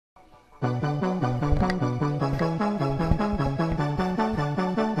Vando,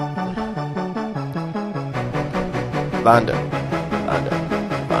 Vando,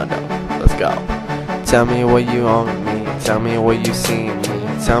 Vando, let's go. Tell me what you on me, tell me what you seen me.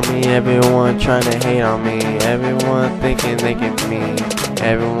 Tell me everyone trying to hate on me, everyone thinking they can me.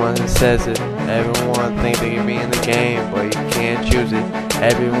 Everyone says it, everyone think they can be in the game, but you can't choose it.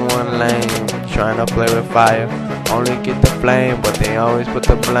 Everyone lame, trying to play with fire, only get the flame, but they always put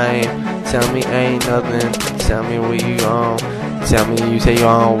the blame. Tell me ain't nothing, tell me what you on. Tell me you say you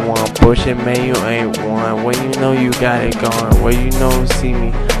on one, bullshit man you ain't one. When you know you got it going, where you know see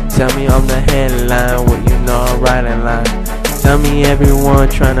me. Tell me I'm the headline, what you know I'm right in line. Tell me everyone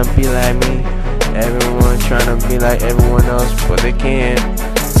tryna be like me, everyone tryna be like everyone else, but they can't.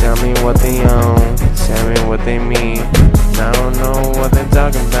 Tell me what they own, tell me what they mean. I don't know what they're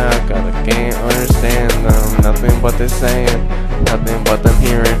talking about, cause I can't understand them. Nothing but they're saying, nothing but them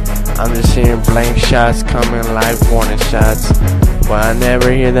hearing. I'm just hearing blank shots coming like warning shots, but I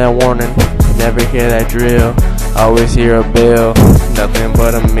never hear that warning, never hear that drill. Always hear a bill, nothing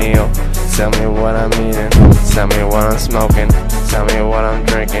but a meal. Tell me what I'm eating, tell me what I'm smoking, tell me what I'm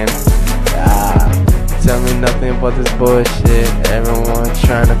drinking. Tell me nothing but this bullshit. Everyone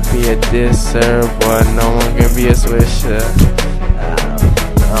trying to be a disser, but no one can be a swisher.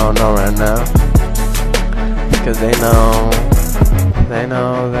 I don't know right now, because they know.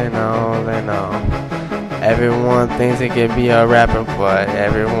 Everyone thinks they can be a rapper, but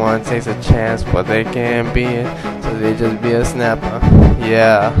everyone takes a chance, but they can't be it, so they just be a snapper.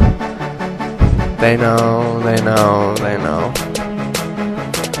 Yeah, they know.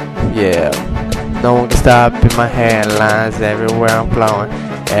 Yeah, no one can stop in my headlines. Everywhere I'm flowing,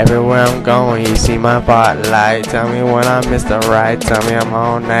 everywhere I'm going, you see my spotlight. Tell me when I missed the right, tell me I'm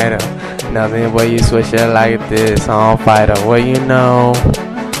all nighter. Nothing but you switch it like this, on fighter. Well, you know,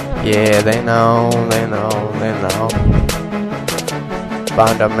 yeah, they know.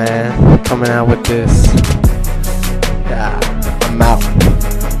 Vando man, coming out with this. Yeah, I'm out.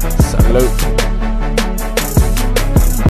 Salute.